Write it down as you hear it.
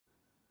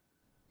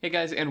Hey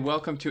guys, and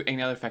welcome to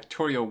another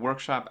Factorio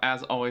workshop.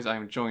 As always, I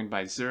am joined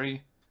by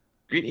Zuri.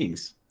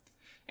 Greetings.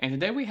 And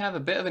today we have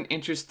a bit of an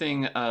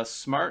interesting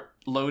smart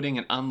loading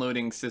and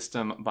unloading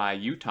system by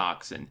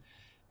Utoxin.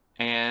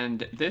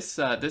 And this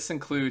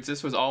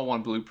was all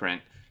one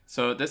blueprint.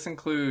 So this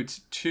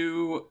includes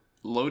 2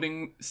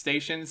 loading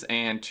stations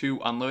and 2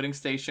 unloading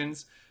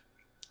stations,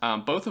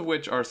 both of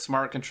which are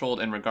smart controlled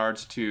in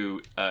regards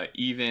to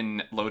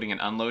even loading and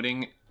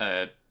unloading.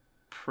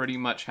 Pretty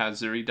much how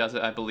Zuri does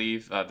it, I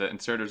believe. The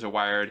inserters are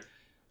wired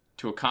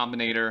to a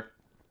combinator,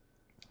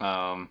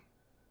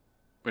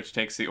 which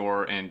takes the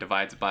ore and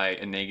divides it by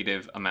a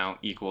negative amount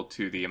equal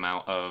to the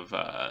amount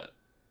of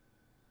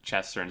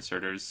chests or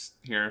inserters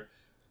here.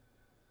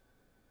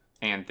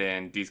 And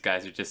then these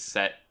guys are just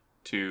set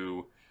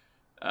to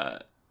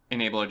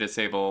enable or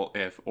disable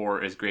if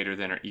ore is greater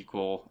than or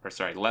equal, or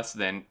sorry, less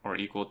than or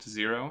equal to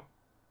 0.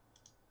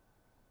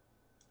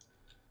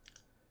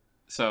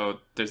 So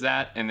there's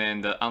that, and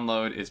then the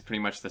unload is pretty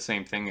much the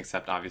same thing,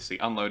 except obviously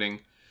unloading.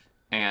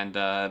 And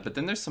but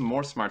then there's some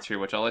more smarts here,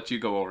 which I'll let you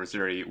go over,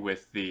 Zuri,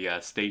 with the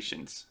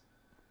stations.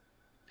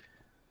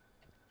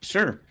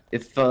 Sure.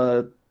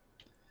 Well,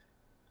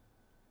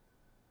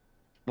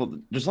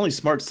 there's only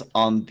smarts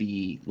on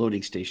the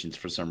loading stations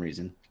for some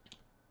reason.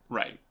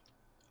 Right.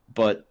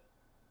 But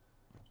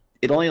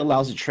it only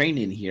allows a train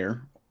in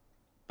here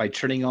by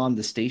turning on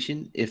the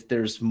station if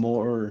there's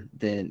more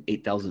than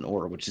 8,000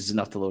 ore, which is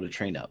enough to load a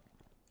train up.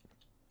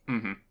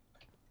 Mm-hmm.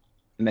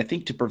 And I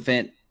think to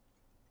prevent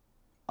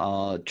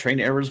train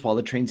errors while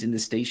the train's in the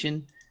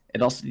station,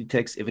 it also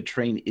detects if a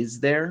train is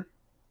there,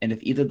 and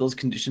if either of those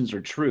conditions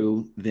are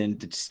true, then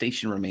the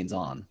station remains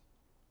on.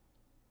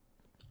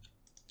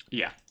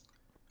 Yeah.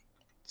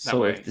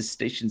 So if the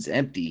station's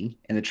empty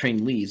and the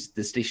train leaves,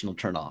 the station will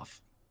turn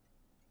off.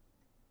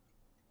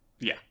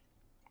 Yeah.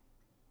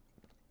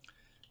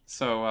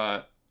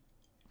 So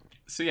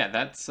yeah,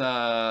 that's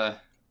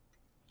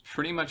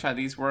pretty much how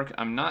these work.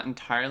 I'm not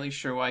entirely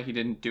sure why he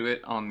didn't do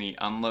it on the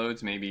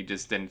unloads. Maybe he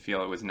just didn't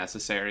feel it was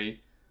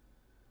necessary.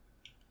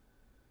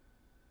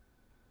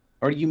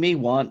 Or you may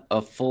want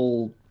a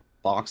full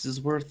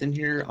box's worth in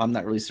here. I'm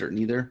not really certain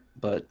either,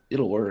 but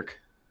it'll work.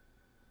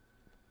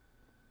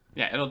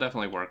 Yeah, it'll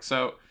definitely work.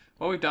 So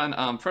what we've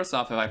done, first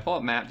off, if I pull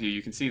up map view,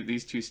 you can see that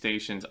these 2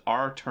 stations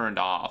are turned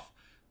off.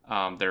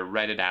 They're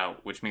redded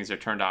out, which means they're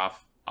turned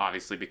off,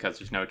 obviously, because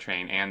there's no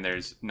train and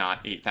there's not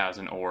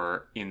 8,000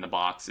 ore in the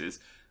boxes.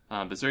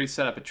 But Zuri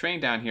set up a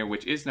train down here,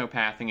 which is no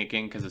pathing,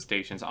 again, because the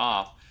station's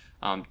off,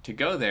 to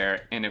go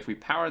there. And if we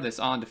power this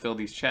on to fill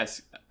these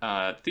chests,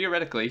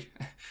 theoretically,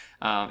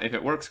 if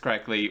it works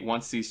correctly,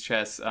 once these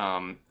chests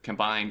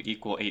combined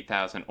equal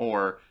 8,000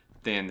 ore,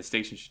 then the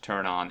station should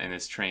turn on and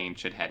this train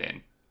should head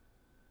in.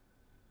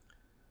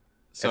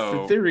 So, that's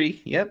the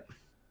theory, yep.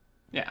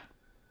 Yeah.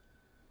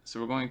 So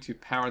we're going to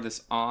power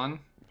this on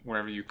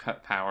wherever you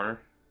cut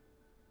power.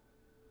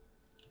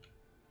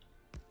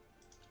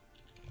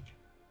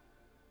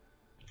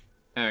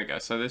 There we go.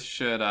 So this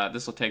should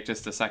this will take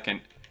just a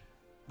second,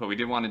 but we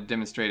did want to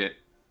demonstrate it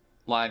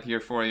live here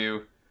for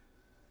you.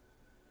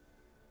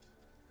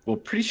 Well,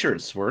 pretty sure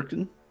it's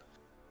working.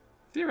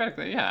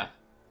 Theoretically, yeah.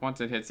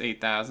 Once it hits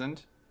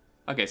 8,000.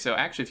 Okay, so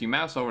actually, if you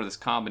mouse over this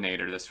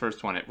combinator, this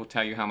first one, it will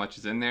tell you how much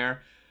is in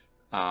there.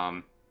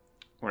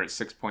 We're at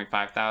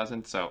 6.5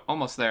 thousand, so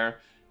almost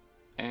there.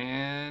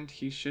 And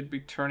he should be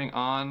turning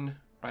on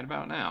right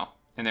about now.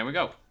 And there we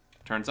go.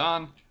 Turns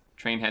on,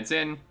 train heads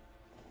in,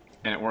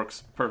 and it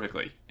works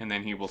perfectly. And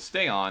then he will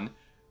stay on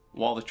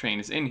while the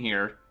train is in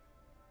here.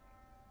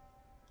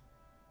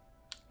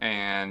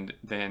 And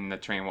then the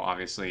train will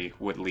obviously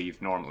would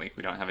leave normally.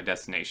 We don't have a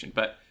destination.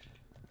 But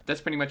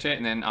that's pretty much it.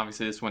 And then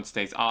obviously this one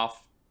stays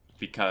off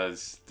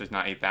because there's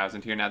not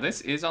 8,000 here. Now this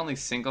is only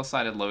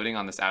single-sided loading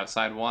on this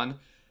outside one.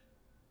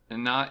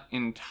 I'm not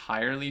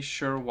entirely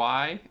sure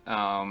why.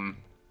 I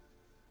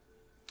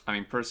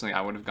mean, personally,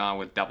 I would have gone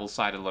with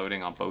double-sided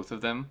loading on both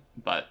of them,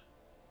 but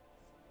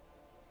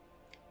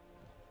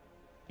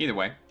either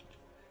way.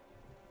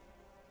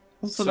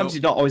 Well, sometimes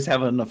you don't always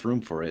have enough room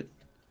for it,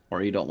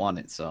 or you don't want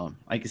it, so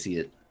I can see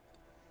it.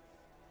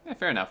 Yeah,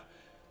 fair enough.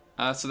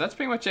 So that's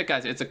pretty much it,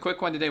 guys. It's a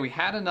quick one today. We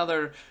had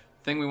another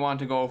thing we wanted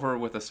to go over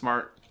with a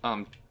smart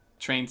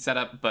train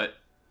setup, but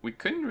we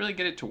couldn't really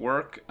get it to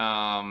work.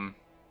 I'm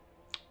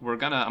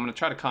gonna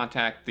try to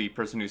contact the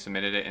person who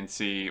submitted it and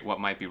see what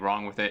might be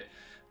wrong with it.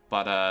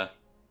 But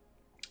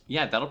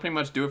yeah, that'll pretty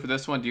much do it for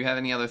this one. Do you have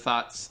any other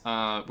thoughts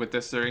with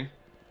this, Zuri?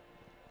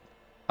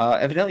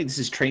 Evidently, this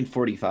is train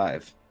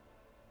 45.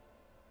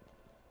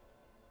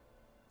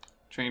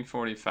 Train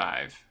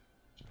 45.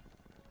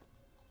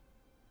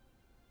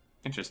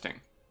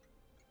 Interesting.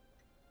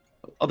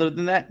 Other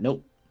than that,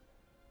 nope.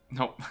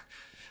 Nope.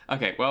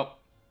 Okay, well,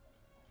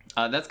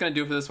 that's going to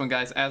do it for this one,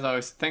 guys. As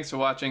always, thanks for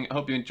watching. I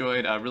hope you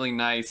enjoyed a really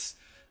nice,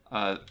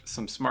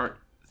 some smart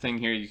thing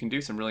here. You can do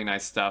some really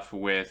nice stuff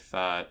with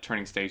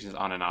turning stations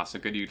on and off, so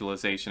good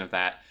utilization of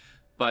that.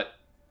 But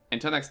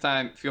until next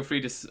time, feel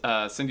free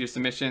to send your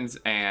submissions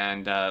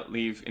and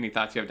leave any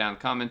thoughts you have down in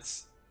the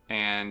comments.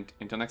 And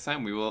until next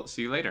time, we will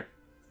see you later.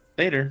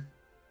 Later.